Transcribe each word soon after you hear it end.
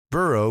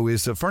Burrow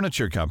is a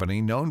furniture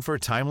company known for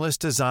timeless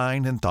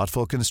design and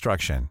thoughtful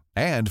construction,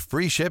 and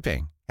free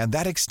shipping, and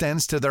that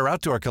extends to their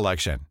outdoor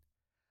collection.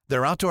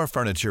 Their outdoor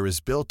furniture is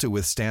built to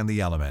withstand the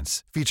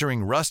elements,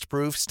 featuring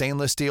rust-proof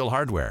stainless steel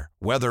hardware,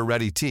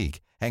 weather-ready teak,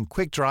 and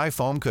quick-dry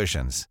foam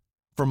cushions.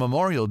 For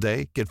Memorial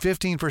Day, get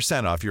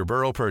 15% off your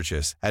Burrow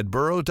purchase at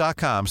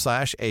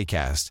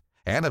burrow.com/acast,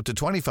 and up to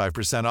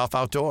 25% off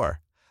outdoor.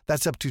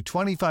 That's up to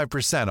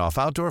 25% off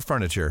outdoor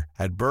furniture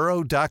at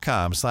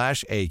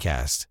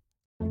burrow.com/acast.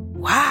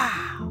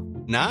 Wow.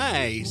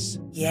 Nice.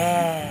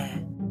 Yeah.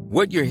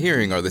 What you're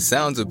hearing are the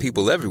sounds of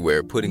people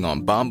everywhere putting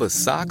on Bombas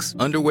socks,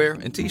 underwear,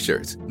 and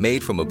T-shirts made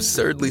from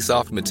absurdly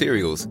soft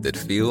materials that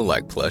feel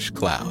like plush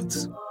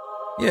clouds.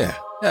 Yeah,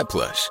 that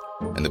plush.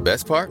 And the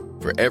best part?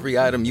 For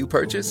every item you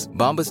purchase,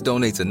 Bombas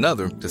donates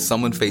another to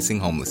someone facing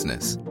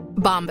homelessness.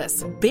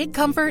 Bombas. Big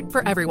comfort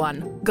for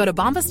everyone. Go to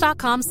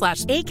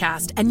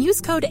bombas.com/ACAST and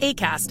use code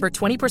ACAST for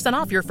 20%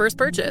 off your first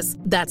purchase.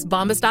 That's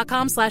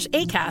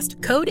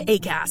bombas.com/ACAST. Code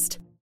ACAST.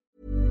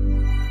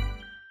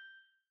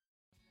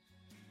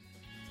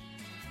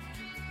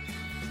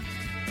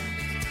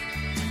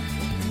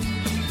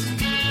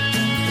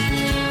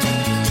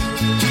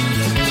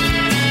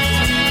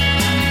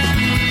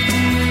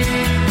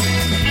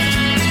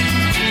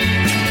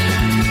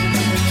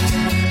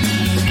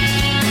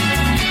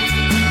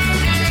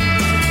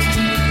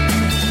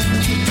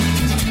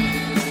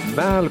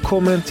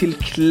 Välkommen till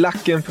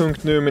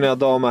Klacken.nu mina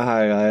damer och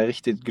herrar. Jag är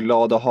riktigt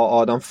glad att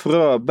ha Adam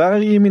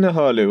Fröberg i mina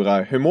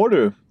hörlurar. Hur mår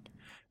du?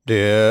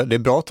 Det är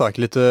bra tack.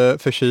 Lite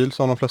förkyld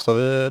som de flesta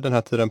vid den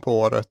här tiden på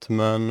året.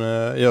 Men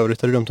i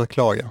övrigt är det dumt att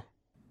klaga.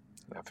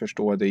 Jag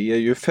förstår, det är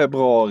ju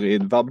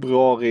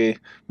februari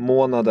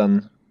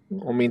månaden.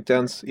 Om inte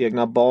ens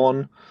egna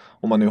barn,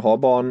 om man nu har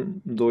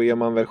barn, då är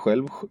man väl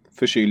själv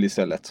förkyld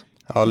istället.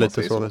 Ja,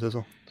 lite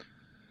så.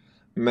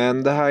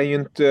 Men det här är ju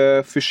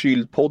inte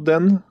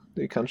Förkyld-podden.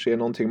 Det kanske är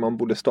någonting man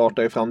borde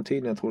starta i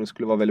framtiden. Jag tror det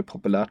skulle vara väldigt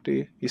populärt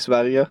i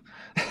Sverige.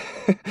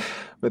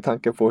 Med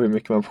tanke på hur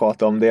mycket man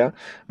pratar om det.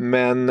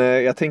 Men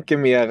jag tänker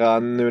mera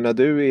nu när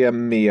du är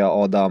med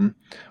Adam.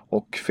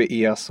 Och för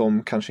er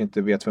som kanske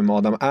inte vet vem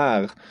Adam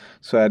är.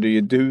 Så är det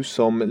ju du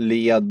som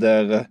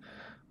leder,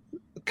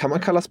 kan man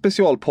kalla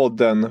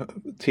specialpodden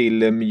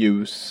till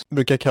Muse? Jag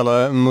brukar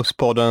kalla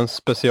Muspodden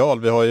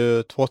special. Vi har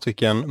ju 2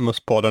 stycken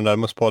Muspodden där.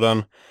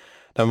 Muspodden,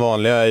 den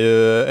vanliga, är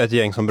ju ett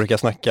gäng som brukar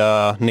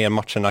snacka ner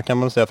matcherna kan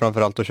man säga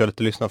framförallt och köra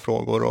lite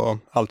lyssnarfrågor och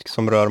allt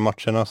som rör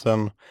matcherna.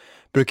 Sen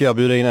brukar jag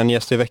bjuda in en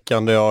gäst i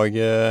veckan där jag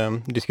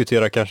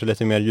diskuterar kanske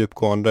lite mer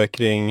djupgående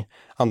kring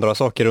andra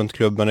saker runt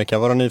klubben. Det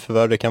kan vara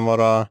nyförvärv, det kan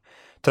vara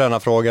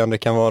tränarfrågan, det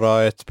kan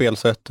vara ett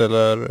spelsätt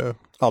eller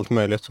allt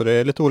möjligt. Så det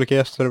är lite olika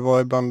gäster. Det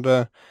var ibland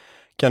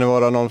kan det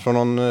vara någon från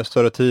någon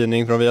större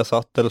tidning från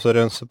Viasat eller så är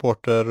det en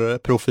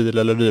supporterprofil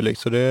eller dylikt.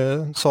 Så det är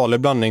en salig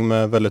blandning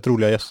med väldigt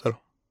roliga gäster.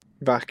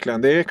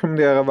 Verkligen, det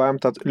rekommenderar jag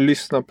varmt att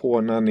lyssna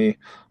på när ni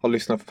har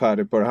lyssnat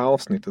färdigt på det här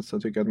avsnittet. Så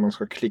jag tycker att man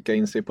ska klicka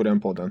in sig på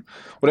den podden.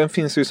 Och den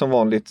finns ju som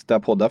vanligt där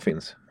poddar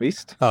finns,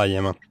 visst?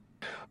 Jajamän.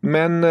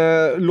 Men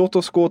låt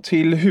oss gå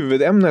till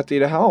huvudämnet i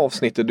det här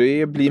avsnittet.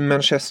 Det blir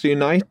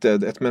Manchester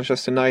United. Ett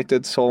Manchester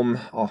United som,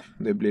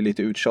 det blir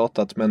lite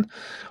uttjatat, men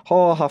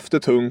har haft det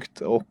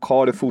tungt och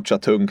har det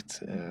fortsatt tungt.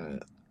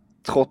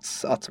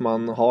 Trots att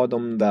man har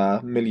de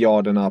där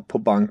miljarderna på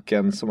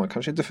banken som man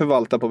kanske inte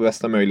förvaltar på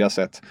bästa möjliga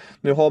sätt.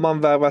 Nu har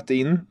man värvat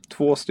in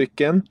 2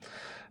 stycken.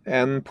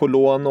 En på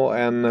lån och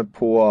en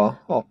på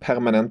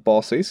permanent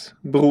basis.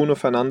 Bruno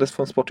Fernandes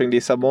från Sporting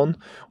Lissabon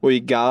och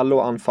Igalo,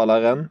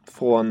 anfallaren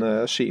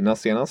från Kina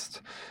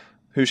senast.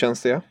 Hur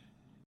känns det?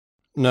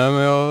 Nej,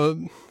 men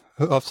jag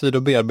har haft tid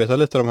att bearbeta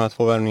lite de här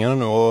 2 värvningarna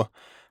nu och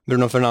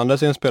Bruno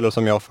Fernandes är en spelare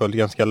som jag har följt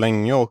ganska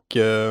länge och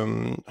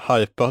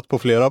hypat på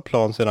flera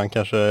plan sedan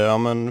kanske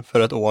för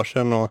ett år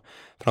sedan och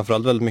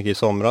framförallt väldigt mycket i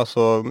somras.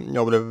 Så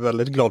jag blev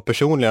väldigt glad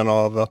personligen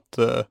av att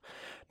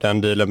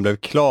den dealen blev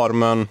klar.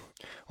 Men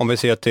om vi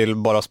ser till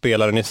bara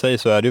spelaren i sig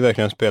så är det ju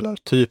verkligen en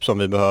spelartyp som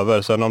vi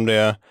behöver. Sen om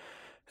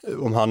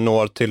han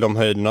når till de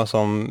höjderna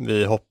som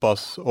vi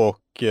hoppas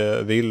och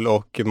vill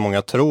och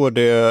många tror,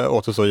 det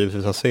återstår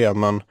givetvis att se.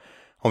 Men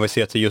om vi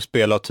ser till just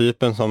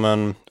spelartypen som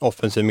en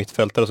offensiv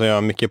mittfältare som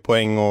gör mycket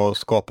poäng och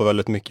skapar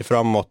väldigt mycket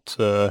framåt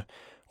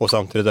och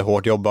samtidigt är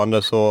hårt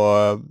jobbande, så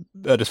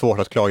är det svårt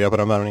att klaga på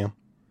den värvningen.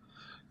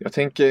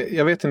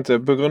 Jag vet inte,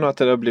 på grund av att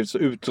det har blivit så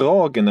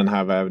utdragen den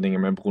här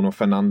värvningen med Bruno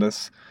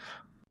Fernandes.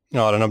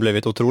 Ja, den har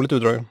blivit otroligt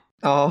utdragen.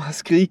 Ja,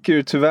 skriker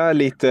ju tyvärr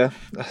lite,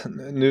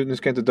 nu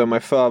ska jag inte döma i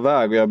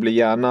förväg och jag blir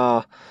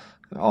gärna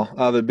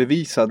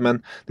överbevisad,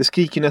 men det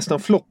skriker nästan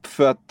flopp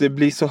för att det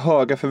blir så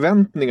höga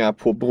förväntningar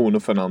på Bruno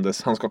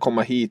Fernandes. Han ska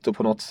komma hit och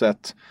på något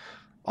sätt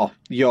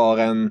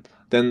göra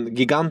den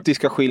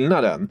gigantiska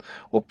skillnaden.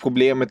 Och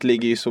problemet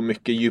ligger ju så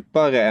mycket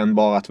djupare än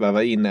bara att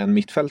värva in en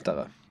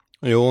mittfältare.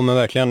 Jo, men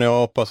verkligen. Jag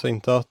hoppas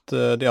inte att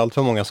det är allt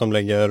för många som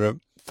lägger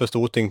för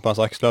stor tyngd på hans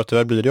axlar.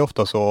 Tyvärr blir det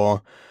ofta så.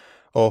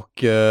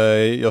 Och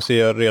jag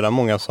ser redan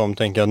många som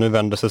tänker att nu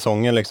vänder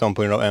säsongen liksom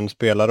på grund av en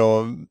spelare.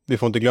 Och vi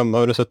får inte glömma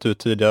hur det sett ut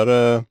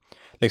tidigare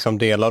liksom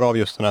delar av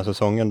just den här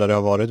säsongen där det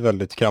har varit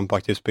väldigt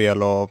krampaktigt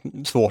spel och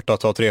svårt att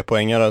ta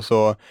 3-poängare.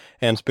 Så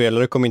en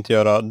spelare kommer inte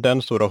göra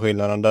den stora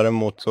skillnaden.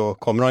 Däremot så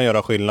kommer han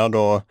göra skillnad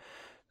och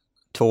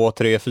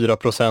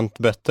 2-3-4%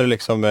 bättre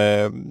liksom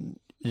är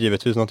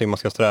givetvis någonting man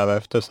ska sträva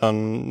efter.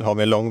 Sen har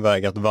vi en lång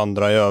väg att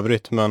vandra i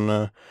övrigt,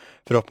 men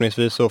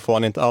förhoppningsvis så får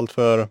han inte allt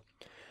för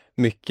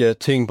mycket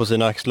tyngd på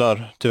sina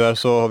axlar. Tyvärr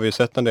så har vi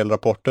sett en del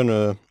rapporter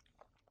nu.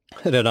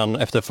 Redan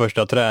efter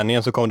första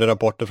träningen så kom det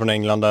rapporter från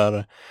England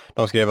där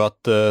de skrev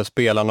att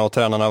spelarna och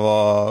tränarna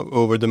var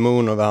over the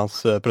moon över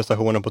hans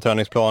prestationer på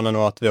träningsplanen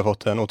och att vi har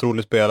fått en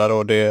otrolig spelare,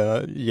 och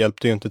det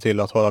hjälpte ju inte till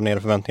att hålla ner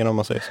förväntningarna, om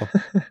man säger så.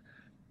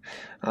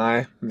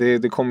 Nej,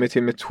 det kom ju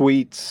till med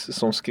tweets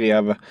som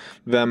skrev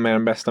vem är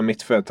den bästa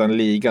mittfältaren i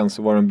ligan,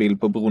 så var det en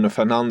bild på Bruno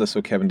Fernandes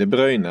och Kevin De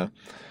Bruyne.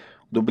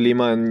 Då blir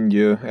man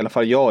ju, i alla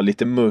fall jag,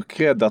 lite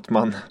mörkrädd att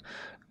man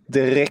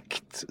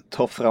direkt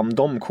tar fram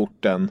de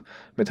korten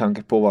med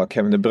tanke på vad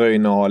Kevin De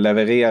Bruyne har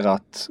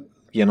levererat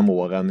genom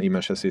åren i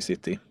Manchester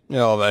City.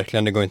 Ja,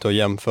 verkligen. Det går inte att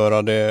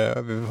jämföra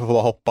det. Vi får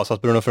bara hoppas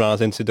att Bruno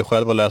Fernandes inte sitter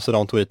själv och läser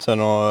de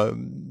tweetsen och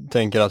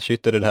tänker att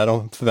shit, är det här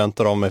de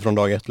förväntar om mig från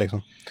dag ett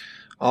liksom.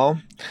 Ja,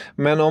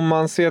 men om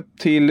man ser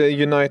till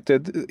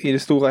United i det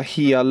stora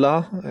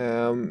hela,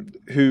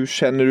 hur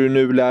känner du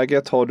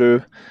nuläget? Har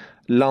du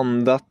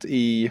landat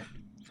i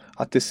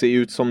att det ser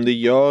ut som det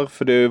gör?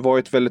 För det har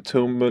varit väldigt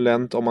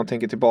turbulent om man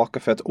tänker tillbaka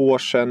för ett år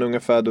sedan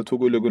ungefär. Då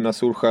tog Ole Gunnar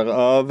Solskjær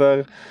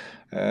över.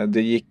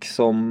 Det gick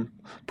som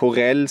på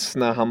räls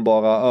när han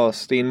bara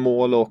öste in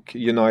mål och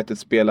United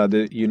spelade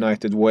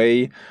United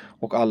Way.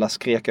 Och alla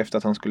skrek efter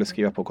att han skulle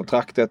skriva på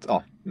kontraktet.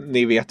 Ja,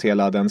 ni vet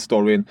hela den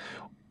storyn.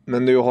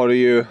 Men nu har det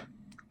ju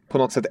på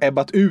något sätt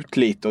ebbat ut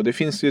lite. Och det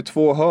finns ju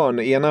två hörn.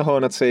 Ena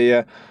hörnet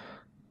säger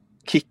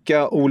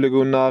kicka Ole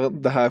Gunnar,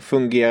 det här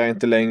fungerar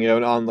inte längre.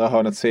 Och det andra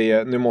hörnet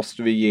säger nu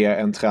måste vi ge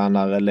en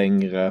tränare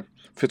längre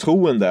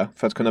förtroende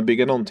för att kunna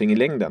bygga någonting i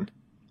längden.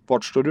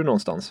 Vart står du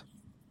någonstans?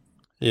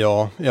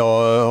 Ja,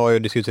 jag har ju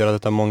diskuterat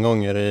detta många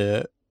gånger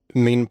i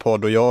min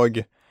podd, och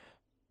jag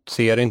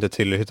ser inte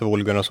tillräckligt av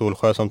Ole Gunnar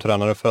Solskjær som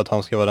tränare för att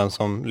han ska vara den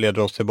som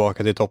leder oss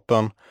tillbaka till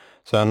toppen.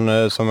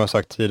 Sen som jag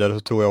sagt tidigare så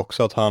tror jag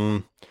också att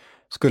han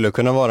skulle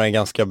kunna vara en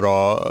ganska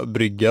bra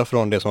brygga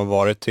från det som har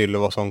varit till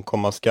vad som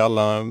komma skall.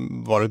 Han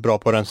har varit bra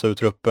på att rensa ut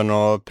truppen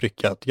och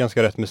prickat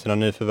ganska rätt med sina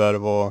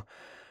nyförvärv och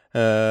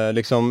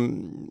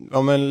liksom,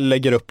 ja, men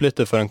lägger upp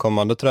lite för en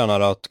kommande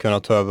tränare att kunna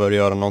ta över och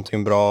göra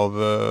någonting bra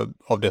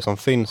av det som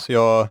finns.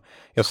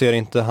 Jag ser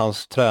inte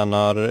hans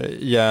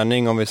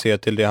tränargärning om vi ser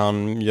till det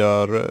han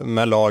gör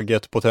med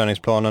laget på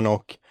träningsplanen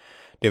och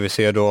det vi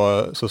ser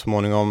då så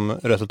småningom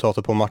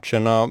resultatet på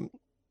matcherna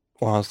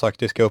och hans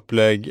taktiska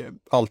upplägg,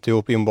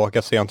 alltihop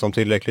inbakat sent som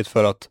tillräckligt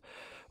för att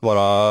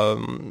vara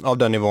av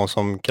den nivån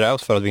som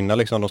krävs för att vinna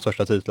liksom de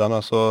största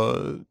titlarna. Så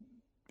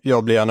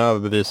jag blir gärna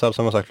överbevisad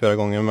som jag sagt flera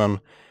gånger, men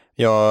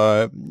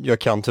jag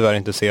kan tyvärr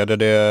inte se det.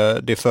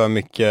 Det är för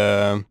mycket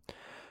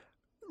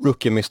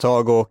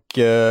rookie-misstag och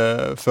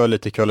för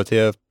lite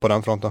kvalitet på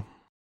den fronten.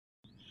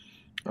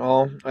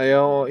 Ja,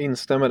 jag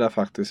instämmer där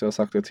faktiskt. Jag har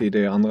sagt det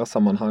tidigare i andra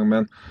sammanhang,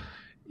 men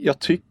jag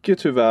tycker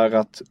tyvärr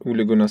att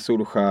Ole Gunnar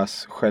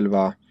Solskjärs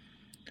själva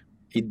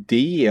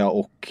idé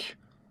och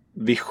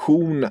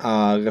vision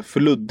är för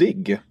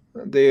luddig.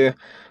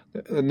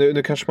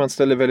 Nu kanske man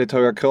ställer väldigt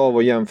höga krav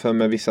och jämför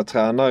med vissa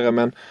tränare,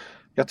 men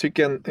jag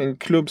tycker en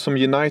klubb som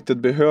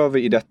United behöver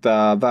i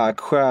detta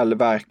verkskäl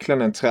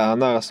verkligen en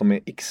tränare som är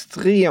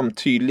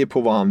extremt tydlig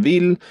på vad han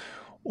vill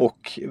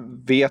och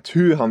vet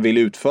hur han vill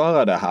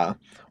utföra det här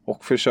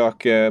och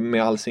försöker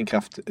med all sin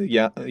kraft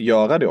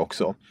göra det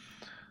också.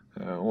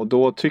 Och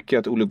då tycker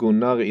jag att Ole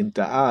Gunnar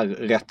inte är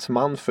rätt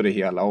man för det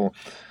hela. Och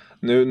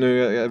nu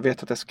jag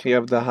vet att jag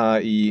skrev det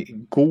här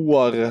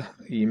igår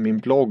i min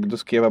blogg. Då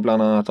skrev jag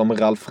bland annat om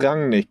Ralf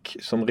Rangnick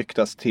som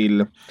ryktas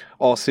till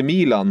AC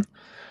Milan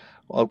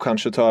och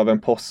kanske ta över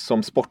en post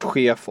som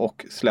sportchef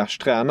och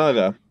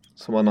 /tränare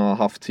som man har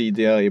haft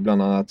tidigare i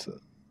bland annat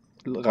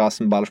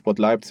Rasenballsport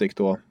Leipzig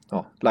då.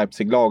 Ja,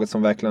 Leipzig-laget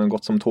som verkligen har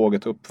gått som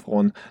tåget upp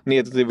från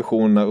nedre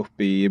divisionerna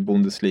upp i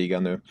Bundesliga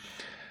nu.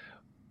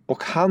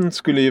 Och han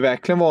skulle ju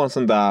verkligen vara en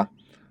sån där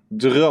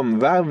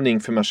drömvärvning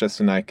för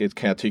Manchester United,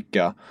 kan jag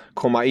tycka.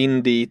 Komma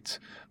in dit,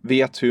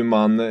 vet hur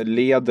man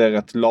leder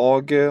ett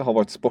lag, har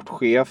varit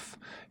sportchef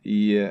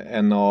i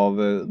en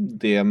av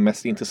de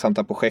mest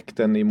intressanta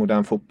projekten i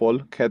modern fotboll,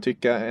 kan jag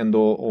tycka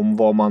ändå, om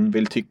vad man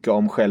vill tycka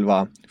om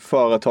själva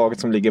företaget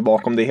som ligger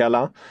bakom det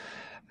hela.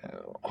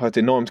 Har ett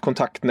enormt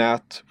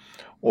kontaktnät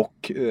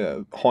och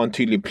har en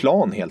tydlig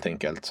plan helt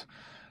enkelt.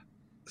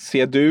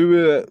 Ser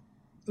du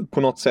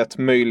på något sätt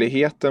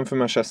möjligheten för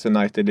Manchester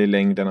United i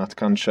längden att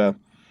kanske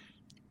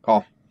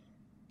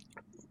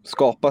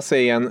skapa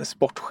sig en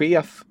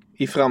sportchef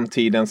i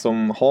framtiden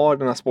som har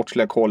den här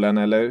sportsliga kollen,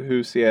 eller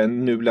hur ser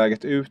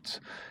nuläget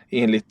ut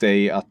enligt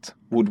dig att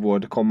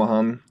Woodward, kommer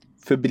han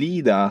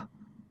förbli där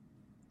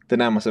den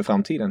närmaste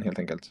framtiden helt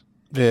enkelt?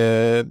 Det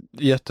är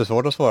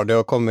jättesvårt att svara. Det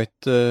har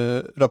kommit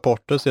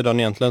rapporter sedan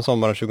egentligen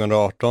sommaren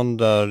 2018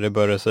 där det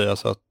började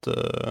sägas att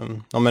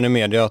i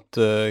media att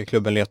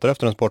klubben letar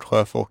efter en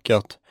sportchef och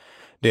att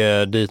det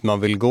är dit man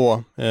vill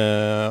gå.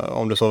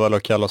 Om det så väl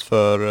kallas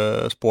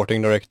för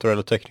sporting director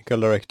eller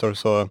technical director,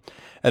 så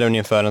är det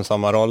ungefär en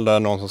samma roll där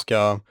någon som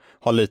ska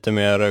ha lite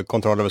mer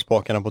kontroll över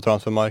spakarna på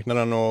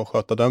transfermarknaden och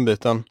sköta den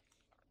biten.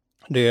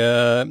 Det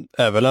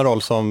är väl en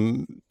roll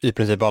som i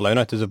princip alla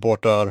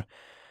United-supportrar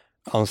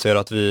anser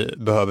att vi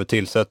behöver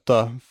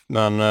tillsätta,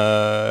 men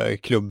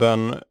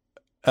klubben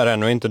är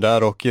ännu inte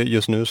där, och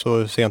just nu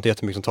så ser jag inte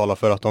jättemycket som talar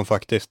för att de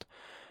faktiskt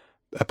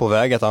är på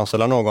väg att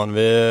anställa någon.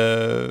 Vi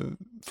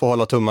får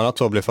hålla tummarna att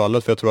så blir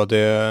fallet, för jag tror att det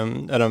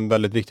är en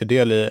väldigt viktig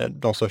del i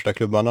de största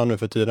klubbarna nu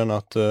för tiden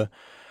att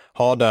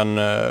ha den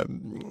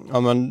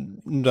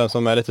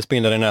som är lite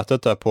spindel i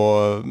nätet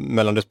där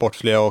mellan det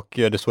sportsliga och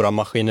det stora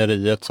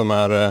maskineriet som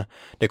är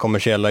det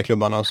kommersiella i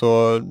klubbarna.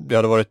 Så det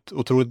hade varit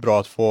otroligt bra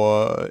att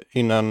få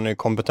in en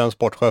kompetent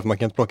sportchef. Man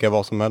kan inte plocka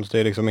vad som helst. Det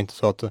är liksom inte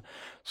så att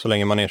så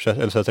länge man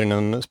sätter in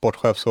en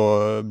sportchef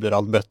så blir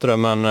allt bättre.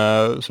 Men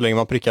så länge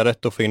man prickar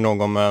rätt och får in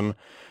någon med en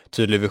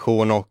tydlig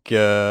vision och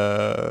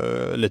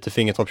lite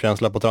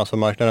fingertoppskänsla på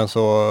transfermarknaden,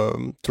 så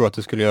tror jag att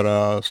det skulle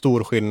göra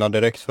stor skillnad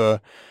direkt. För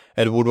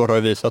Ed Woodward har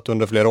ju visat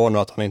under flera år nu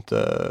att han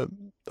inte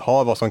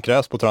har vad som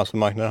krävs på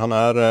transfermarknaden. Han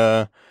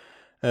är,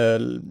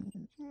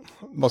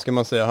 vad ska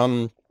man säga,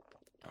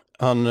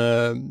 han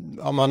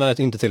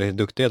är inte tillräckligt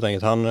duktig helt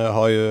enkelt. Han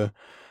har ju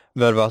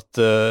värvat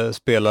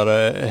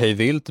spelare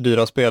hejvilt,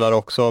 dyra spelare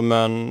också,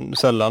 men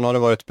sällan har det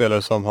varit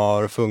spelare som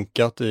har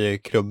funkat i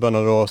klubben,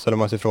 och då ställer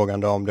man sig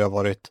frågan om det har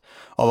varit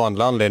av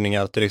andra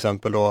anledningar, till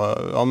exempel då,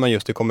 men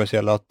just det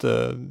kommersiella, att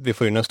vi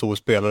får in en stor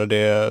spelare,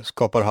 det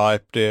skapar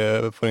hype,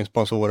 det får in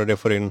sponsorer, det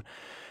får in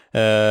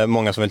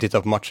många som vill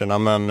titta på matcherna,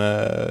 men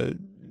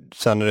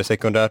sen är det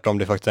sekundärt om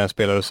det faktiskt är en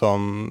spelare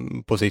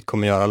som på sikt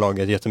kommer göra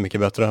laget jättemycket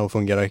bättre och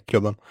fungera i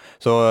klubben.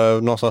 Så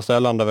någonstans där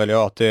landar väl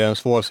jag att det är en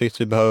svår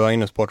sits, vi behöver ha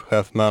in en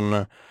sportchef,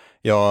 men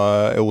jag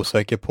är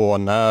osäker på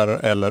när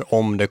eller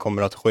om det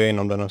kommer att ske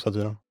inom den här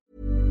tiden.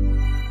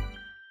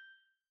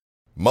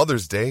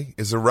 Mother's Day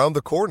is around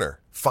the corner.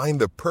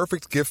 Find the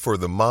perfect gift for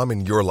the mom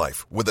in your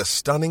life with a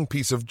stunning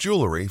piece of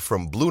jewelry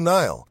from Blue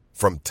Nile.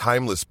 From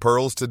timeless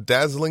pearls to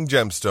dazzling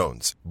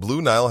gemstones,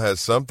 Blue Nile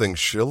has something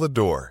she'll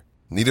adore.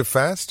 Need it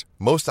fast?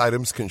 Most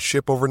items can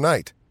ship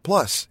overnight.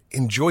 Plus,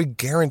 enjoy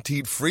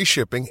guaranteed free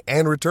shipping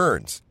and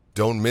returns.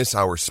 Don't miss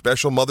our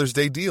special Mother's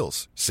Day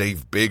deals.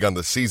 Save big on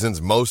the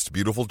season's most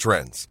beautiful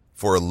trends.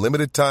 For a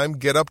limited time,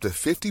 get up to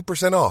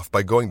 50% off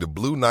by going to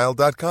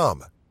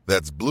BlueNile.com.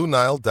 That's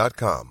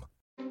BlueNile.com.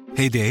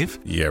 Hey, Dave.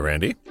 Yeah,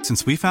 Randy.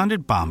 Since we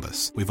founded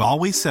Bombas, we've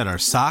always said our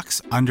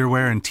socks,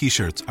 underwear, and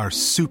T-shirts are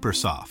super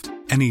soft.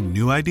 Any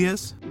new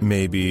ideas?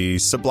 Maybe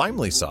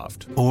sublimely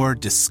soft. Or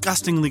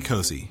disgustingly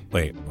cozy.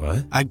 Wait,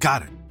 what? I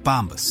got it.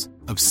 Bombas.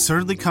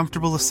 Absurdly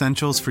comfortable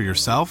essentials for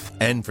yourself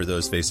and for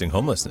those facing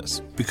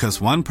homelessness. Because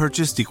one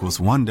purchased equals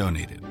one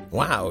donated.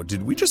 Wow,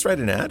 did we just write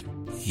an ad?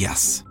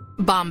 Yes.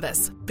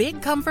 Bombas.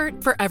 Big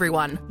comfort for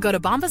everyone. Go to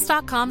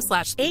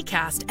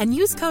bombas.com/ACAST and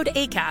use code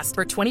ACAST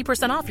for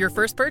 20% off your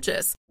first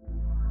purchase.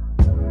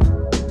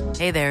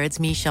 Hey there, it's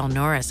Michelle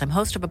Norris. I'm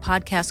host of a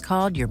podcast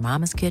called Your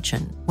Mama's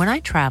Kitchen. When I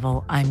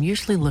travel, I'm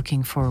usually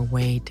looking for a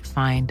way to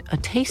find a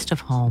taste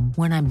of home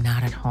when I'm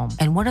not at home.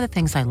 And one of the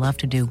things I love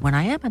to do when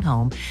I am at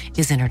home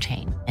is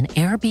entertain. And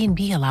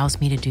Airbnb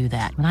allows me to do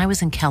that. When I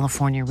was in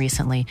California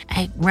recently,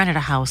 I rented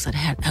a house that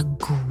had a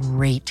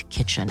great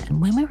kitchen.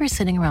 And when we were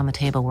sitting around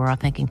the table, we were all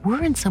thinking,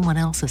 we're in someone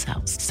else's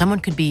house. Someone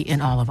could be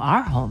in all of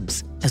our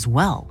homes as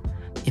well.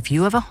 If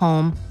you have a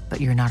home, but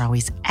you're not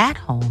always at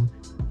home,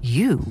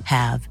 you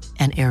have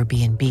an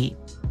Airbnb.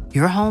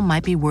 Your home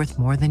might be worth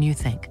more than you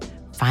think.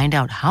 Find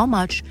out how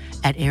much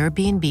at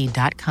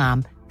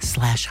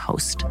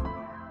airbnb.com/host.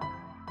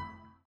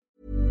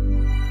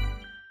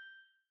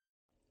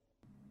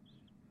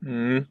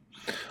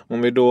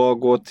 Om vi då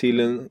går till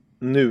en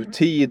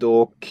nutid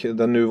och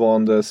den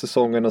nuvarande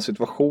säsongen och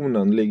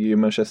situationen, ligger ju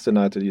Manchester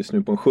United just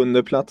nu på en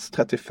 7:e plats,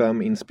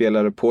 35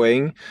 inspelade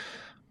poäng.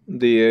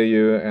 Det är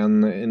ju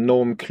en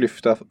enorm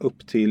klyfta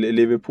upp till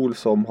Liverpool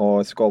som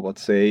har skapat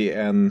sig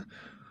en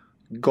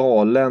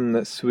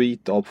galen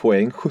svit av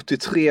poäng.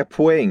 73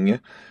 poäng.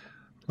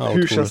 Ja,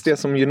 hur känns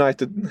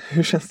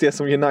det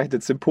som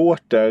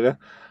United-supporter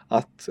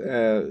att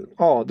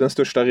den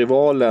största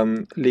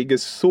rivalen ligger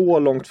så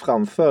långt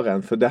framför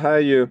en? För det här är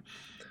ju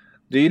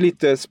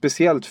lite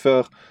speciellt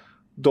för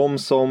de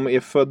som är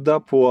födda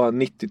på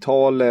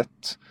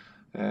 90-talet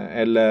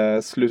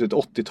eller slutet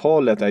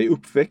 80-talet, är ju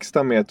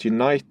uppväxta med att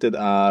United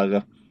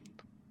är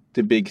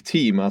the big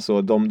team.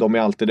 Alltså de är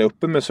alltid där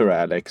uppe med Sir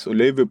Alex, och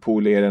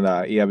Liverpool är det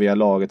där eviga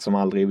laget som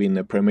aldrig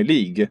vinner Premier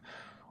League.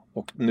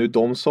 Och nu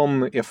de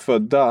som är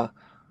födda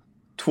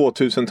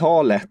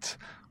 2000-talet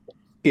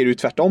är det ju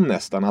tvärtom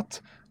nästan,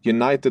 att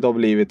United har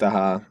blivit det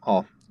här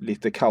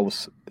lite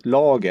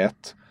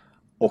kaoslaget,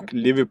 och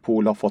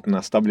Liverpool har fått den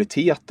här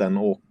stabiliteten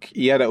och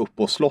är där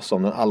uppe och slåss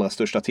om de allra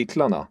största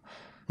titlarna.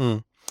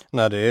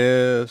 Nej, det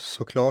är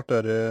såklart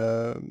det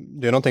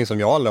är någonting som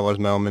jag aldrig har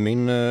varit med om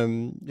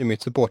i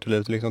mitt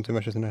supporterliv liksom, till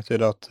Manchester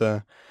United, att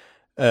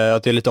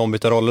Att det är lite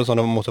ombytta roller som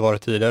de måste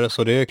varit tidigare,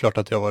 så det är klart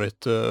att det har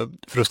varit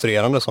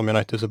frustrerande som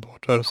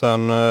United-supporter.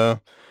 Sen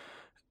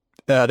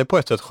är det på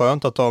ett sätt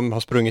skönt att de har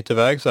sprungit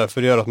iväg så här,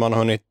 för det gör att man har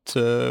hunnit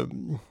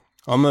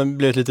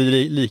blivit lite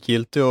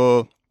likgiltig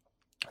och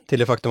till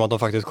det faktum att de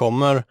faktiskt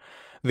kommer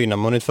vinna.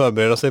 Man har hunnit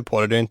förbereda sig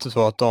på det. Det är inte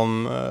så att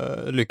de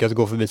lyckas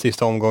gå förbi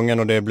sista omgången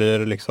och det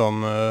blir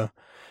liksom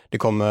det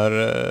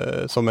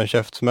kommer som en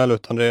käftsmäll,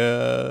 utan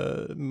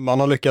man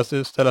har lyckats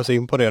ställa sig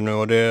in på det nu,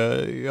 och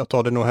jag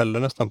tar det nog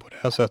hellre nästan på det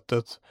här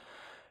sättet.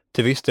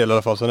 Till viss del i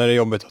alla fall. Sen är det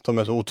jobbigt att de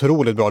är så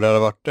otroligt bra. Det hade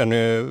varit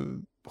ännu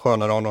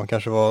skönare om de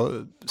kanske var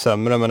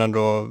sämre, men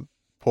ändå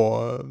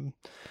på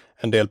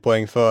en del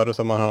poäng före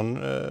så man hann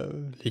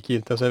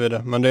likgilta sig vid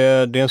det. Men det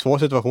är en svår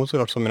situation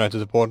såklart som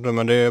United-supporter,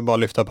 men det är bara att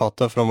lyfta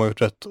patten, för de har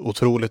gjort ett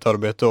otroligt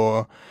arbete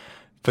och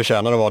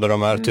förtjänar att vara där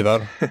de är,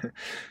 tyvärr.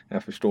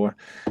 Jag förstår.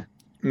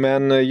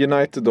 Men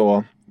United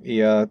då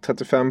är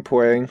 35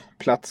 poäng,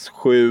 plats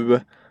 7,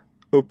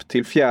 upp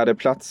till fjärde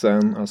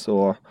platsen,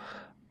 alltså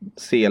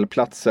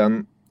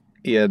CL-platsen,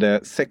 är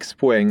det 6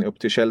 poäng upp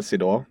till Chelsea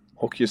då.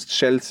 Och just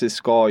Chelsea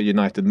ska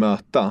United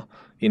möta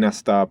i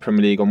nästa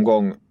Premier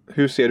League-omgång.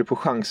 Hur ser du på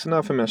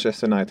chanserna för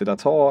Manchester United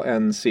att ha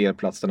en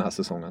CL-plats den här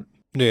säsongen?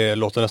 Det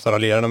låter nästan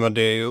raljerande, men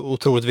det är ju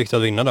otroligt viktigt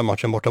att vinna den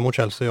matchen borta mot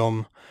Chelsea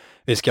om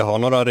vi ska ha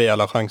några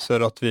rejäla chanser.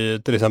 Att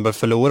vi till exempel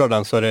förlorar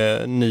den så är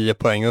det 9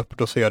 poäng upp,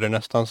 då ser jag det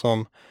nästan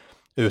som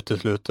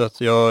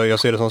uteslutet. Jag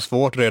ser det som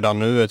svårt redan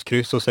nu, ett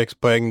kryss och 6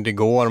 poäng, det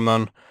går,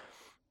 men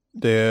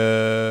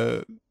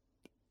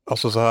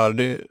alltså så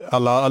här,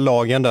 alla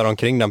lagen där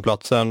omkring den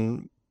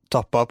platsen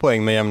tappar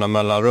poäng med jämna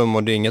mellanrum,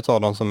 och det är inget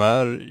av dem som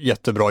är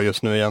jättebra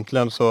just nu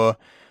egentligen, så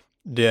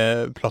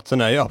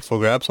platsen är ju up for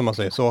grabs som man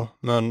säger så,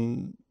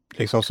 men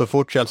liksom så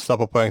fort Chelsea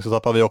tappar poäng så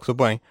tappar vi också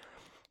poäng.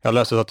 Jag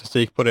läste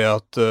statistik på det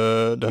att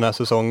den här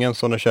säsongen,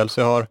 så när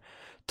Chelsea har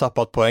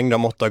tappat poäng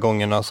de 8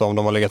 gångerna som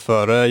de har legat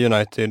före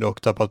United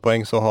och tappat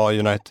poäng, så har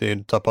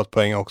United tappat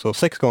poäng också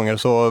 6 gånger.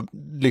 Så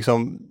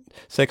liksom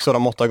 6 av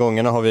de 8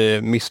 gångerna har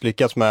vi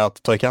misslyckats med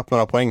att ta ikapp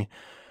några poäng.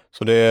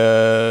 Så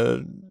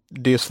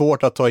det är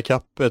svårt att ta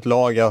ikapp ett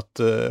lag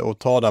och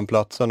ta den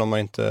platsen om man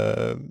inte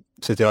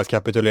ser till att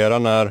kapitulera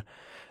när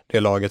det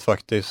laget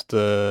faktiskt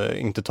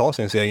inte tar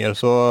sin seger.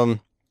 Så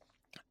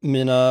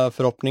mina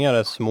förhoppningar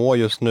är små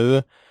just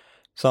nu.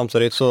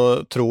 Samtidigt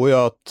så tror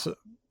jag att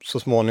så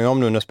småningom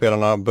nu när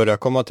spelarna börjar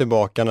komma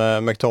tillbaka,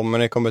 när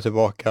McTominay kommer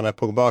tillbaka, när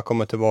Pogba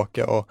kommer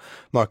tillbaka och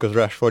Marcus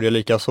Rashford är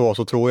lika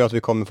så tror jag att vi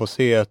kommer få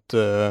se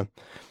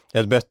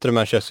ett bättre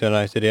Manchester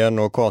United igen,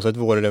 och konstigt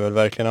vore det väl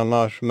verkligen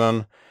annars,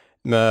 men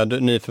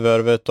med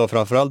nyförvärvet och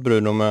framförallt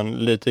Bruno, men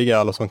lite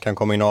Igalo som kan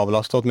komma in och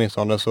avlasta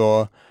åtminstone,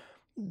 så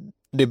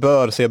det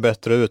bör se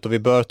bättre ut och vi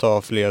bör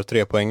ta fler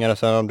 3-poängare.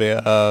 Sen om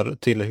det är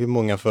tillräckligt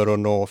många för att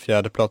nå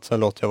fjärdeplatsen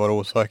låter jag vara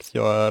osagt.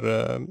 Jag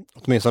är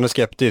åtminstone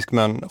skeptisk,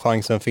 men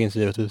chansen finns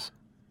givetvis.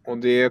 Och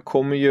det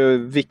kommer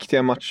ju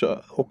viktiga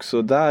matcher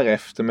också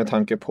därefter med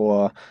tanke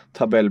på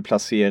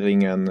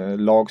tabellplaceringen.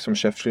 Lag som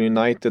Sheffield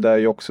United är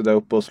ju också där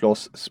uppe och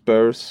slåss,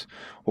 Spurs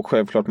och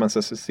självklart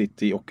Manchester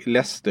City och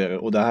Leicester.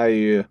 Och det här är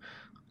ju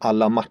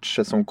alla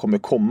matcher som kommer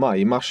komma.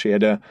 I mars är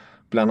det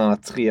bland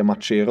annat 3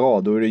 matcher i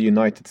rad. Då är det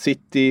United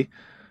City,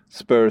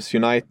 Spurs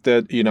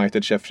United,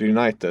 United Sheffield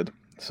United.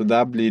 Så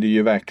där blir det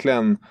ju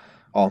verkligen,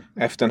 ja,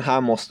 efter den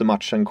här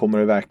matchen kommer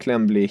det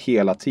verkligen bli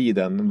hela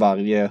tiden.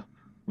 Varje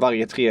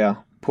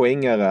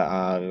 3-poängare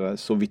är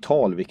så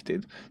vital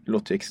viktigt. Det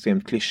låter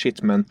extremt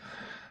klyschigt, men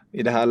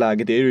i det här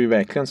läget är det ju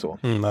verkligen så.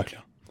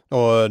 Verkligen.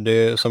 Och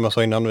det som jag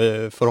sa innan,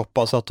 vi får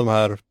hoppas att de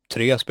här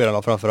 3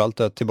 spelarna framförallt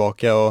är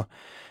tillbaka och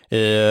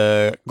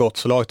i gott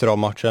slag till de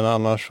matcherna,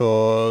 annars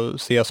så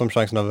ser jag som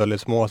chanserna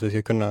väldigt små att vi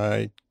ska kunna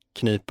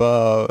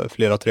knipa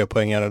flera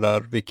 3-poängare där,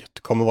 vilket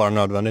kommer vara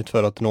nödvändigt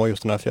för att nå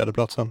just den här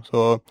fjärdeplatsen.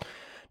 Så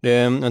det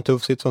är en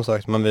tuff sitt som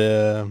sagt, men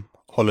vi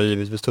håller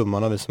givetvis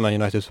tummarna, vi som är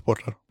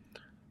United-supportrar.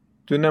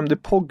 Du nämnde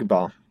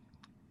Pogba.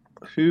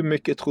 Hur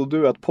mycket tror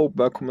du att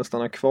Pogba kommer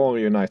stanna kvar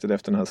i United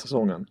efter den här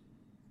säsongen?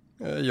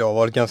 Jag har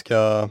varit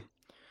ganska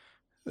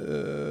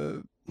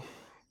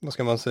vad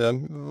ska man säga,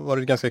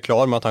 varit ganska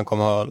klar med att han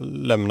kommer ha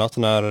lämnat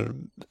när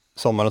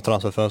sommaren och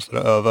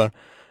transferfönstret är över.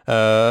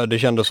 Det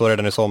kändes så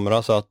redan i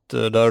somras, så att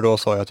där och då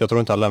sa jag att jag tror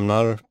inte han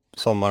lämnar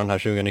sommaren här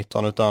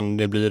 2019 utan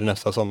det blir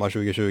nästa sommar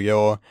 2020,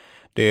 och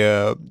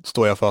det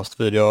står jag fast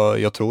vid.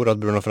 Jag tror att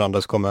Bruno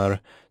Fernandes kommer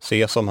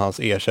ses som hans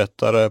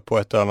ersättare på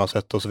ett eller annat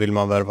sätt, och så vill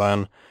man värva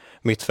en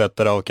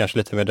mittfältare och kanske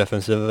lite mer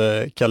defensiv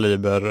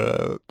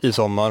kaliber i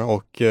sommar,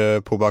 och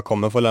Pogba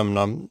kommer få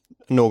lämna.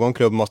 Någon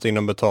klubb måste in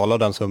och betala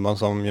den summan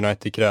som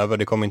United kräver.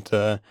 Det kommer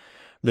inte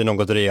bli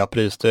något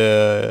reapris.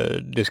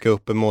 Det ska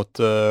upp emot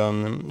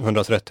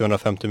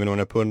 130-150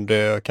 miljoner pund.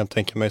 Jag kan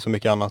tänka mig så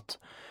mycket annat.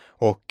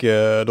 Och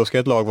då ska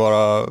ett lag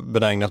vara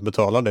benägna att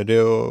betala det.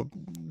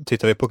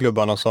 Tittar vi på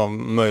klubbarna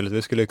som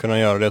möjligtvis skulle kunna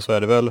göra det, så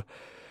är det väl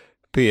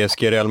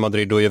PSG, Real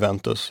Madrid och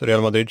Juventus.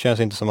 Real Madrid känns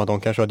inte som att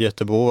de kanske har ett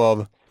jättebehov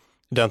av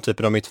den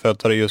typen av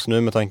mittfältare just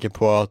nu, med tanke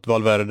på att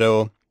Valverde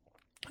och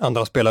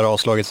andra spelare har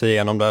slagit sig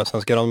igenom där.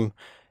 Sen ska de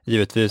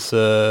givetvis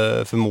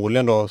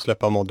förmodligen då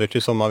släppa Modric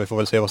i sommar. Vi får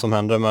väl se vad som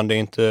händer, men det är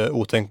inte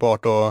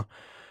otänkbart och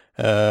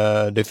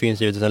det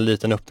finns givetvis en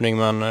liten öppning,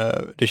 men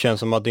det känns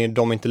som att de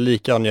är inte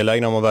lika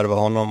angelägna om att värva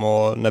honom,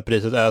 och när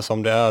priset är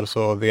som det är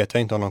så vet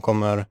jag inte om de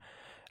kommer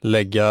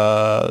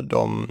lägga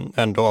de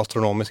ändå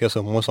astronomiska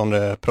summor som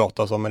det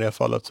pratas om i det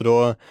fallet. Så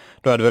då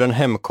är det väl en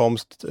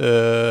hemkomst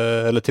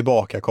eller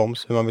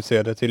tillbakakomst, hur man vill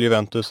se det, till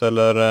Juventus,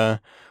 eller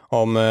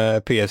om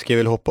PSG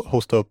vill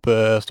hosta upp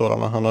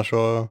stålarna. Annars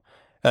så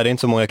är det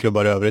inte så många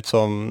klubbar i övrigt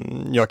som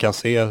jag kan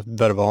se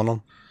värva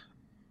honom.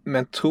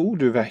 Men tror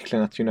du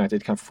verkligen att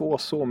United kan få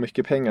så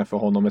mycket pengar för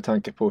honom med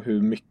tanke på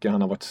hur mycket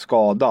han har varit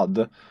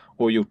skadad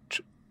och gjort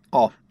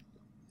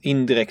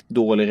indirekt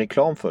dålig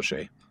reklam för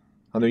sig?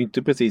 Han har ju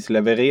inte precis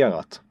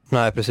levererat.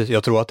 Nej, precis.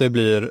 Jag tror att det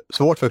blir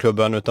svårt för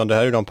klubben, utan det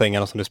här är de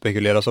pengarna som det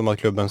spekuleras om att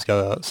klubben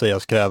ska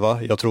sägas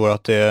kräva. Jag tror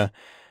att det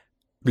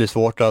blir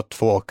svårt att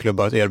få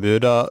klubbar att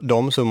erbjuda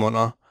de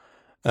summorna.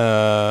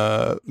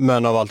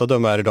 Men av allt att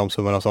döma är det de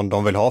summorna som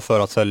de vill ha för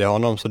att sälja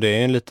honom. Så det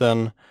är en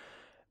liten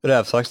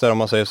rävsax där, om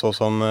man säger så,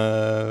 som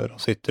de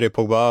sitter i.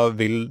 Pogba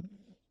vill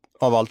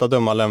av allt att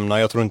döma lämna.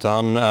 Jag tror inte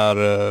han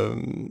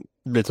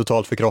blir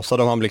totalt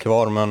förkrossad om han blir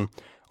kvar, men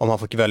om han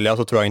får välja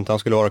så tror jag inte han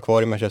skulle vara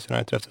kvar i Manchester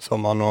United efter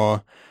sommaren, och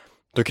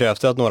då krävs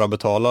det att några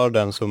betalar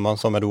den summan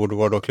som Ed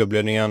Woodward och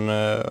klubbledningen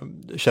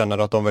känner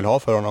att de vill ha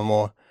för honom,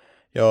 och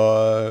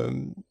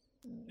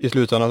i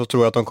slutändan så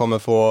tror jag att de kommer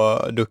få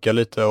ducka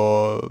lite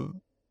och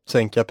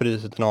sänka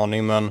priset en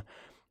aning, men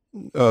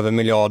över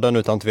miljarden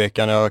utan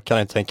tvekan, jag kan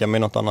inte tänka mig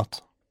något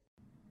annat.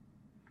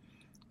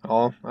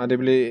 Ja, det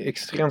blir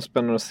extremt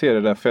spännande att se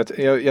det där, för att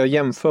jag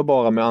jämför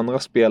bara med andra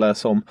spelare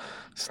som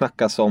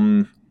snackas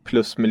om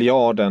plus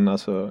miljarden,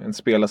 alltså en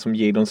spelare som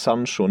Jadon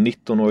Sancho,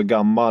 19 år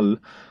gammal,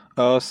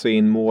 öser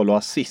in mål och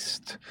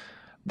assist.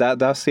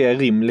 Där ser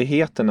jag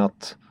rimligheten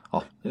att,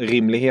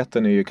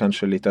 rimligheten är ju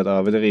kanske lite att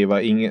överdriva.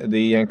 Det är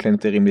egentligen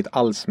inte rimligt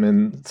alls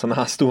med sådana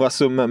här stora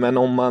summor, men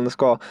om man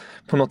ska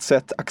på något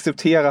sätt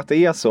acceptera att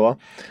det är så,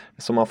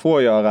 som man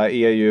får göra,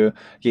 är ju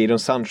Jadon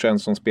Sancho en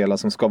som spelar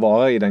som ska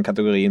vara i den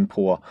kategorin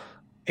på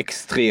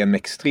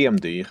extrem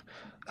dyr.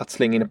 Att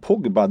slänga in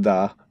Pogba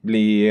där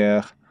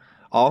blir...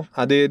 Ja,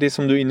 det är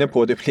som du är inne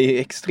på. Det blir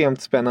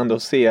extremt spännande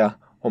att se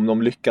om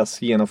de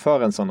lyckas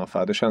genomföra en sån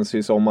affär. Det känns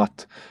ju som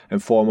att en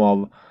form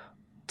av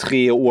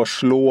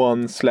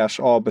 3-årslån /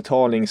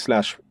 avbetalning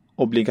 /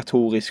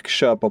 obligatorisk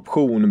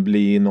köpoption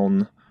blir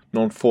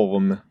någon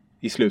form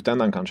i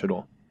slutändan kanske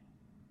då.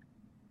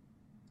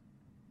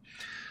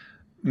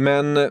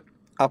 Men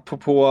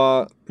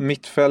apropå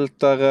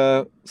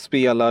mittfältare,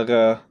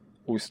 spelare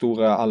och i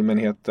stora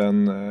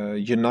allmänheten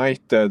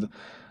United,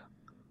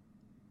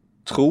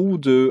 tror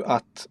du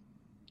att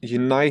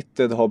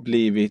United har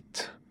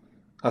blivit...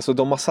 Alltså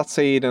de har satt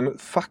sig i den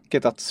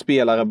facket att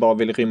spelare bara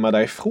vill rymma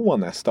därifrån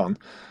nästan.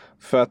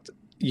 För att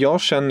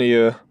jag känner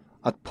ju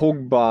att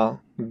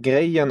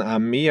Pogba-grejen är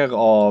mer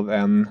av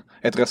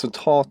ett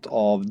resultat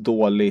av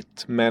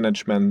dåligt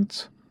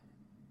management.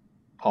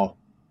 Ja,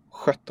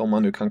 skött om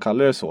man nu kan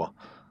kalla det så.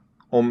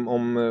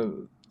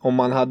 Om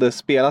man hade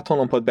spelat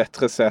honom på ett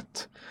bättre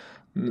sätt...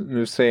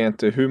 Nu säger jag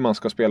inte hur man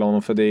ska spela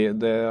honom, för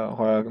det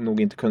har jag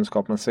nog inte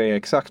kunskapen att säga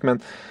exakt. Men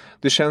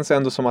det känns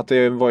ändå som att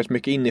det har varit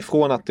mycket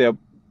inifrån att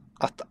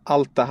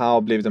allt det här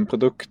har blivit en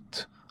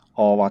produkt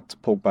av att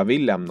Pogba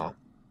vill lämna.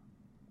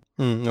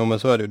 Ja, men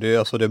så är det ju. Det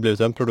har blivit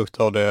en produkt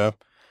av det,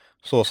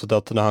 så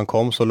att när han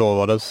kom så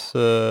lovades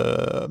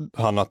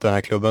han att den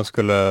här klubben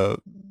skulle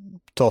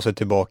ta sig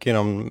tillbaka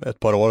inom ett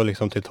par år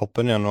liksom till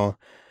toppen igen, och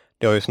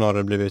det har ju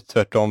snarare blivit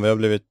tvärtom. Vi har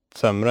blivit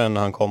sämre än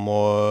när han kom,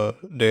 och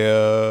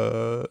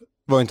det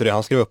var inte det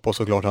han skrev upp på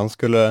såklart. Han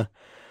skulle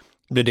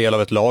bli del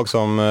av ett lag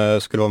som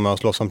skulle vara med och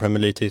slåss om Premier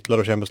League-titlar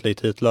och Champions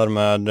League-titlar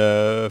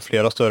med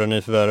flera större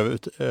nyförvärv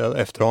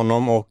efter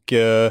honom, och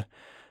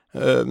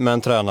med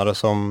en tränare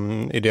som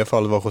i det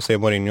fallet var José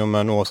Mourinho,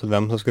 men oavsett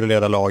vem som skulle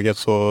leda laget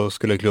så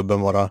skulle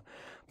klubben vara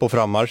på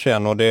frammarsch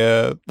igen, och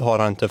det har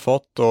han inte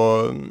fått,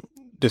 och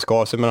det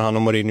ska sig, men han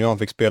och Mourinho, han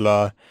fick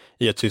spela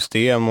i ett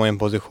system och en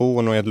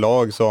position och ett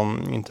lag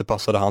som inte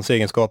passade hans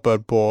egenskaper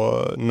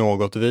på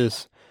något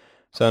vis.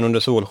 Sen under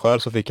Solskär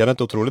så fick han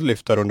ett otroligt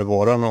lyft där under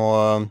våren,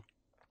 och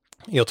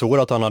jag tror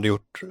att han hade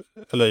gjort,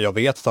 eller jag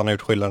vet att han har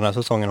gjort skillnad den här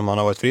säsongen om han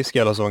har varit frisk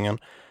hela säsongen.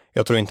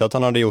 Jag tror inte att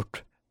han hade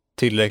gjort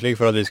tillräckligt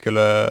för att vi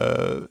skulle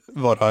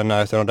vara i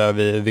närheten av där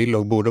vi vill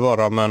och borde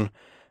vara, men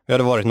vi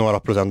hade varit några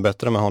procent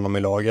bättre med honom i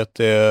laget.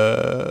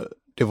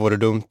 Det vore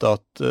dumt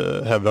att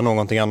hävda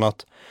någonting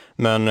annat.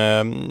 Men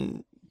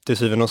till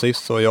syvende och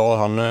sist så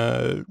han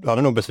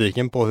är nog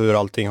besviken på hur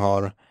allting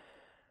har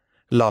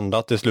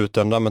landat i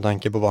slutändan med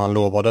tanke på vad han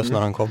lovades när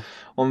han kom.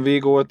 Om vi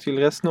går till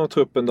resten av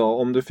truppen då,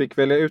 om du fick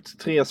välja ut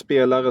 3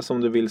 spelare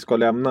som du vill ska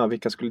lämna,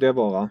 vilka skulle det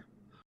vara?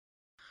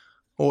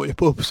 Oj,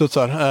 på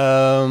uppstudsar.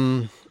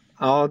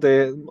 Ja,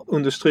 det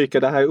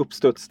understryker, det här är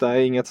uppstuds, det är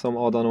inget som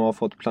Adam har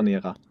fått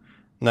planera.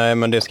 Nej,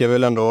 men det ska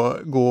väl ändå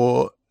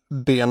gå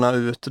bena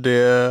ut.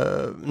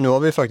 Nu har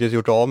vi faktiskt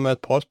gjort av med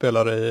ett par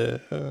spelare i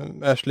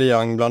Ashley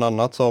Young bland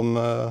annat, som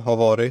har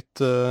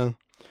varit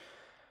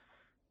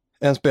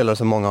en spelare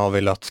som många har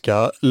velat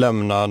ska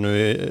lämna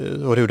nu,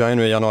 och det gjorde han ju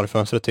nu i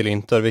januarifönstret till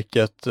Inter,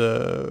 vilket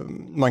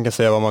man kan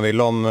säga vad man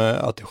vill om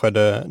att det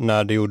skedde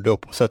när det gjorde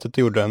och på sättet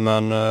det gjorde,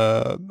 men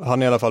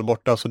han är i alla fall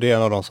borta, så det är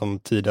en av de som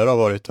tidigare har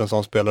varit en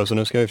sån spelare, så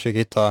nu ska vi försöka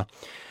hitta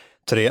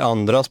 3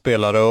 andra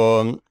spelare. Och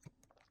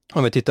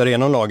om vi tittar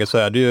igenom laget så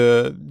är det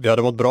ju, vi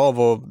hade mått bra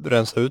av att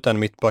rensa ut en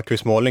mittback. Chris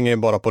Smalling är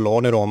bara på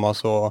lån i Roma,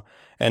 så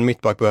en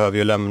mittback behöver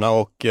ju lämna,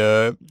 och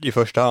i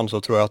första hand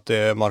så tror jag att det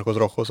är Marcos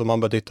Rojo som man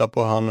bör titta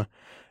på. Han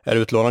är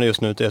utlånad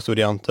just nu till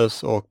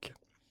Estudiantes, och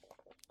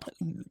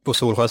på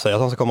Solskjaer säger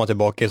att han ska komma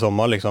tillbaka i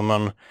sommar liksom,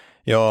 men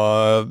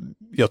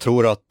jag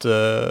tror att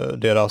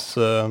deras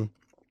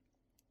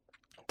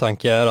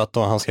tanke är att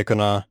han ska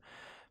kunna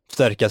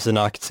stärka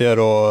sina aktier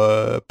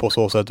och på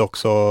så sätt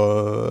också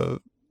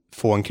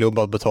få en klubb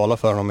att betala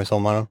för honom i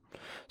sommaren.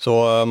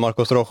 Så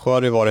Marcos Rojo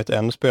hade ju varit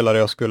en spelare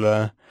jag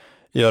skulle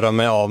göra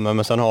mig av med,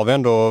 men sen har vi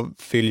ändå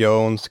Phil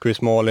Jones, Chris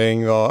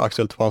Smalling, vi har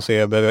Axel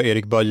Tuanzebe, vi har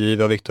Erik Bajy,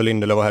 vi har Victor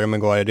Lindelöf och Harry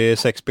Maguire. Det är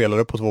 6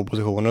 spelare på 2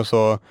 positioner,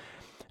 så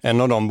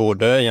en av dem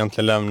borde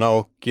egentligen lämna,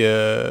 och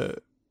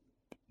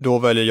då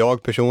väljer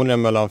jag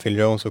personligen mellan Phil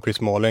Jones och Chris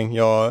Smalling.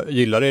 Jag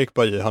gillar Erik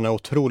Bajy, han är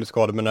otroligt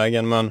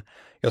skadebenägen, men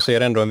jag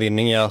ser ändå en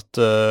vinning i att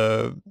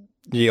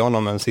ge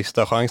honom en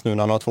sista chans nu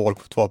när han har 2 år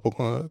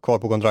kvar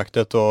på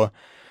kontraktet, och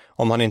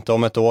om han inte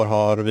om ett år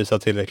har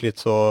visat tillräckligt,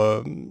 så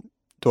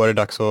då är det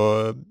dags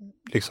att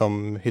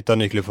liksom hitta en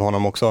ny klubb för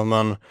honom också.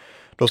 Men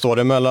då står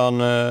det mellan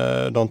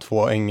de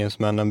 2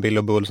 engelsmännen, Bill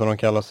och Bull som de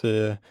kallas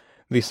i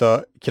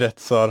vissa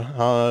kretsar.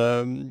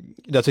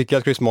 Jag tycker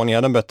att Chris Smalling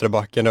är den bättre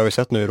backen, det har vi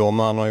sett nu i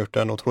Roma, han har gjort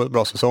en otroligt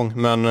bra säsong,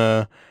 men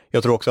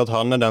jag tror också att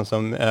han är den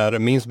som är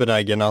minst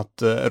benägen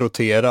att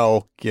rotera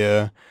och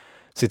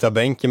sitta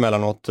bänk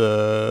emellanåt,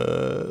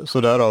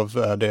 så därav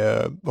är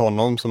det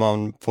honom som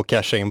man får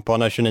casha in på.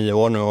 Han är 29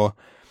 år nu och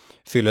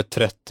fyller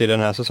 30 den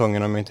här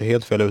säsongen om jag inte är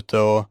helt fel ute,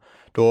 och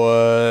då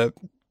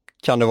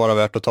kan det vara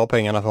värt att ta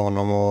pengarna för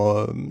honom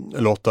och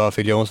låta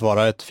Phil Jones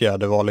vara ett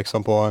fjärde val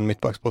liksom på en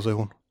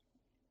mittbacksposition.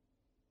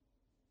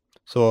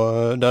 Så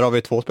där har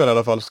vi 2 spelare i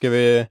alla fall. Ska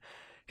vi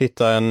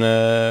hitta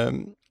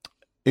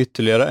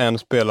ytterligare en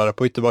spelare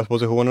på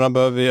ytterbackspositionerna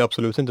behöver vi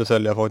absolut inte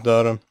sälja folk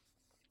där.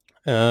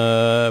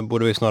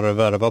 Borde vi snarare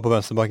värva på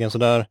vänsterbacken, så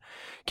där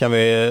kan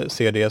vi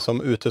se det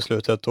som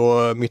uteslutet,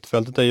 och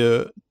mittfältet är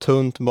ju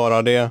tunt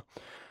bara det.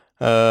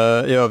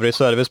 I övrigt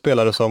så är det väl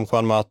spelare som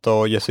Juan Mata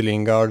och Jesse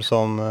Lingard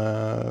som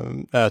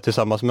är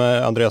tillsammans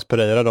med Andreas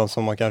Pereira de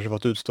som man kanske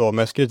fått utstå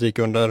mest kritik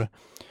under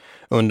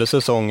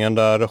säsongen,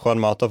 där Juan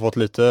Mata har fått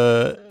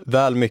lite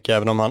väl mycket,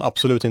 även om han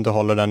absolut inte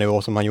håller den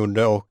nivå som han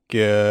gjorde och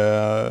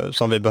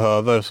som vi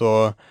behöver,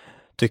 så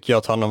tycker jag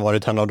att han har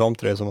varit en av de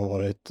 3 som har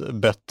varit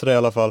bättre i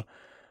alla fall.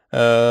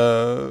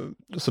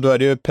 Så då är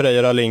det ju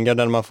Pereira, Lingard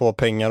där man får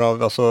pengar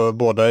av, alltså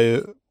båda är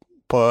ju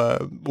på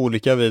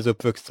olika vis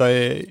uppvuxna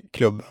i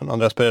klubben.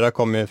 Andreas Pereira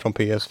kom ju från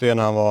PSV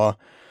när han var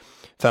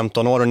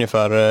 15 år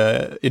ungefär,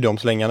 i de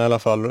slängarna i alla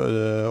fall,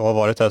 och har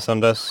varit här sedan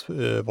dess,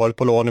 varit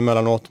på lån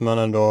emellanåt men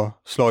ändå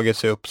slagit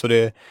sig upp, så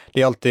det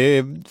är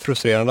alltid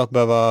frustrerande att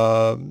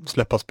behöva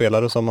släppa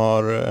spelare som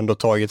har ändå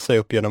tagit sig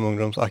upp genom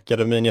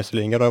ungdomsakademin. Jesse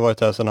Lingard har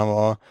varit här sedan han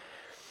var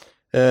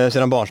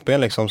sedan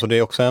barnspel liksom, så det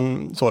är också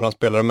en sådan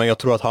spelare, men jag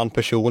tror att han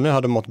personligen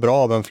hade mått bra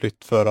av en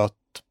flytt för att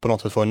på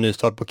något sätt få en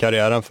nystart på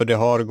karriären, för det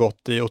har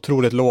gått i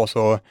otroligt lås,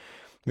 och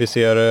vi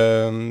ser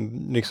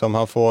liksom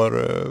han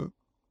får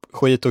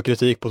skit och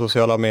kritik på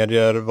sociala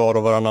medier var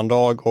och varannan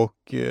dag,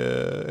 och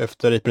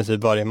efter i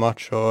princip varje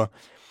match, och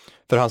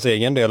för hans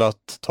egen del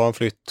att ta en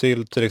flytt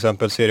till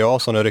exempel Serie A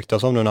som det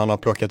ryktas om nu när han har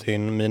plockat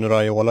in Mino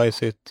Raiola i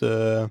sitt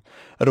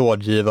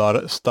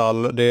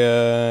rådgivarstall,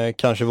 det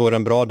kanske vore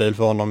en bra deal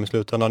för honom i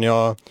slutändan.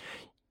 Jag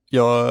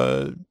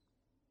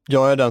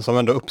är den som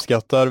ändå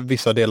uppskattar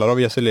vissa delar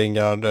av Jesse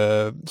Lingard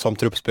som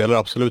truppspelare,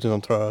 absolut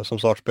inte som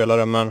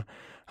startspelare, men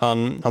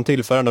han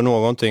tillför ändå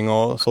någonting,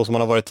 och så som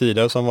han har varit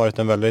tidigare så har han varit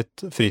en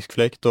väldigt frisk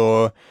fläkt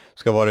och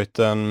ska ha varit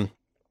en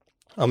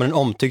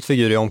omtyckt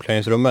figur i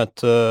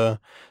omklädningsrummet.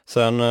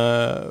 Sen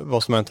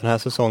vad som hänt den här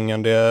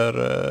säsongen, det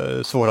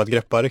är svårt att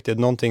greppa riktigt.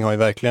 Någonting har ju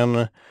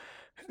verkligen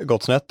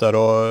gått snett där,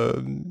 och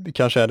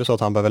kanske är det så att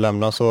han behöver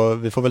lämna, så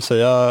vi får väl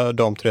säga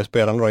de 3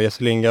 spelarna då.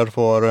 Jesse Lingard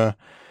får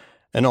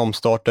en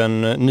omstart,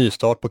 en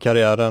nystart på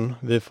karriären.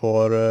 Vi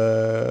får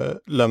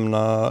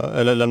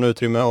lämna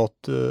utrymme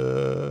åt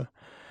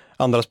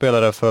andra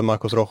spelare för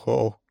Marcos Rojo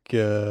och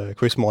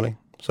Chris Smalling.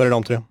 Så är det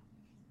de 3.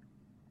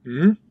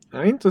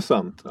 Ja,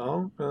 intressant.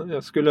 Ja,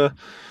 jag skulle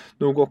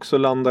nog också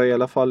landa i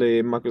alla fall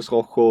i Marcos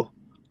Rojo,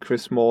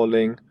 Chris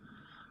Smalling.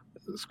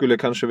 Skulle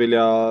kanske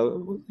vilja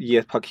ge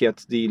ett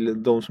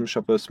paketdeal. De som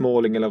köper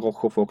Smalling eller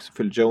Rojo får också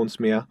Phil Jones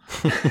med.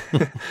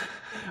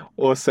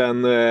 Och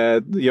sen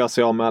gör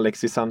sig av med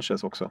Alexis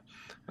Sanchez också.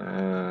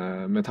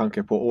 Med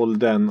tanke på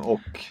åldern och...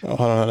 Ja,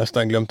 han har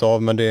nästan glömt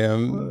av, men det är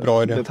en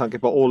bra idé. Med tanke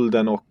på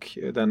åldern och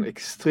den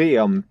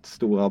extremt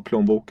stora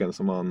plånboken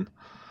som man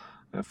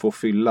får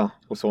fylla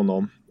hos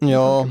honom.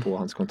 Ja, på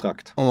hans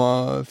kontrakt. Om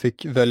man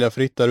fick välja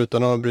fritt där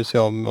utan att bry sig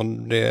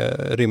om det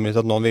är rimligt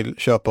att någon vill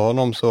köpa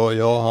honom, så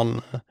ja,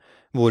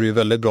 vore ju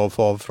väldigt bra att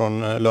få av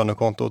från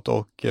lönekontot,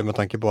 och med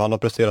tanke på att han har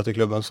presterat i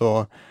klubben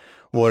så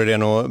vore det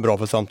nog bra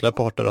för samtliga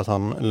parter att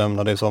han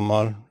lämnade i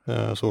sommar.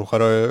 Solskjær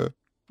har ju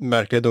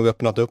märkligt nog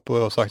öppnat upp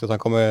och sagt att han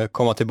kommer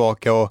komma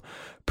tillbaka och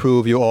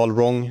prove you all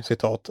wrong,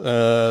 citat.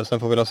 Sen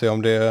får vi se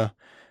om det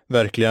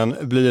verkligen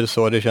blir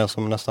så. Det känns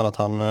som nästan att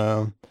han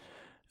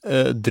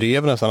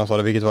drev nästan, han sa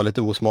det, vilket var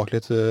lite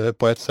osmakligt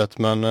på ett sätt.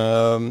 Men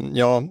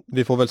ja,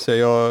 vi får väl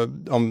se.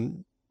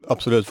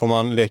 Absolut, får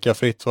man leka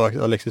fritt,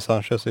 så Alexis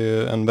Sanchez är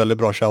ju en väldigt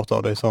bra shout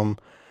av dig som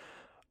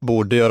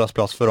borde göras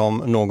plats för om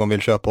någon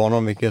vill köpa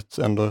honom, vilket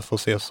ändå får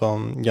ses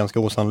som ganska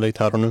osannolikt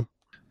här och nu.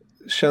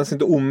 Känns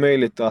inte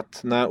omöjligt att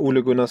när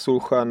Ole Gunnar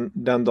Solskjær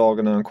den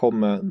dagen när han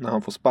kommer, när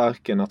han får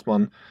sparken, att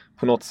man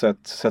på något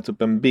sätt sätter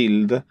upp en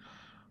bild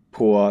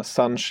på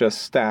Sanchez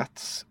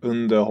stats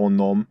under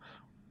honom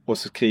och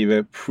så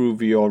skriver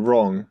prove you're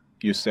wrong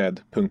you said ...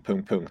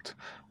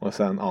 och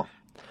sen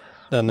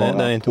den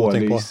är inte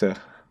otänkt på.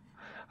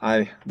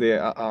 Nej,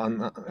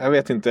 jag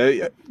vet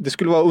inte. Det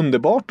skulle vara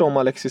underbart om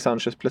Alexis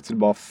Sanchez plötsligt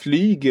bara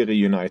flyger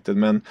i United,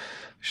 men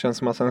det känns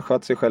som att han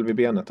sköt sig själv i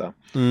benet där.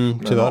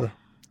 Tyvärr. Men,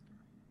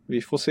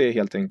 vi får se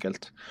helt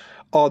enkelt.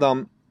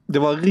 Adam, det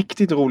var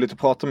riktigt roligt att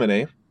prata med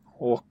dig,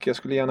 och jag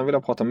skulle gärna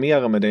vilja prata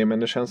mer med dig, men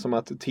det känns som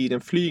att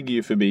tiden flyger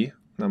ju förbi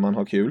när man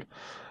har kul.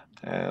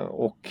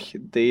 Och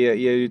det är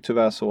ju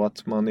tyvärr så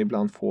att man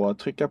ibland får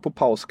trycka på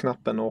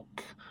pausknappen och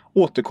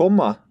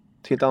återkomma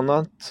till ett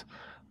annat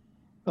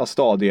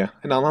stadie,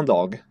 en annan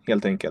dag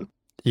helt enkelt.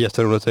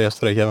 Jätteroligt att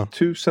gästa dig, Kevin.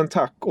 Tusen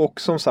tack,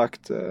 och som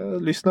sagt,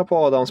 lyssna på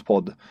Adams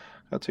podd.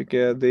 Jag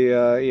tycker det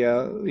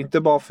är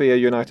inte bara för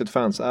er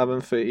United-fans,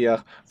 även för er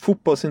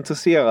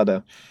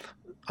fotbollsintresserade.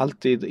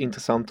 Alltid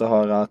intressant att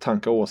höra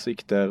tankar,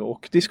 åsikter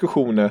och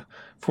diskussioner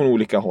från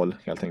olika håll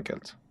helt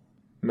enkelt.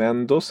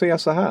 Men då säger jag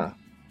så här.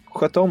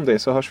 Sköt om dig,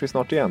 så hörs vi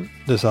snart igen.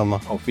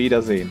 Detsamma. Auf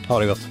Wiedersehen. Ha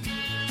det gott.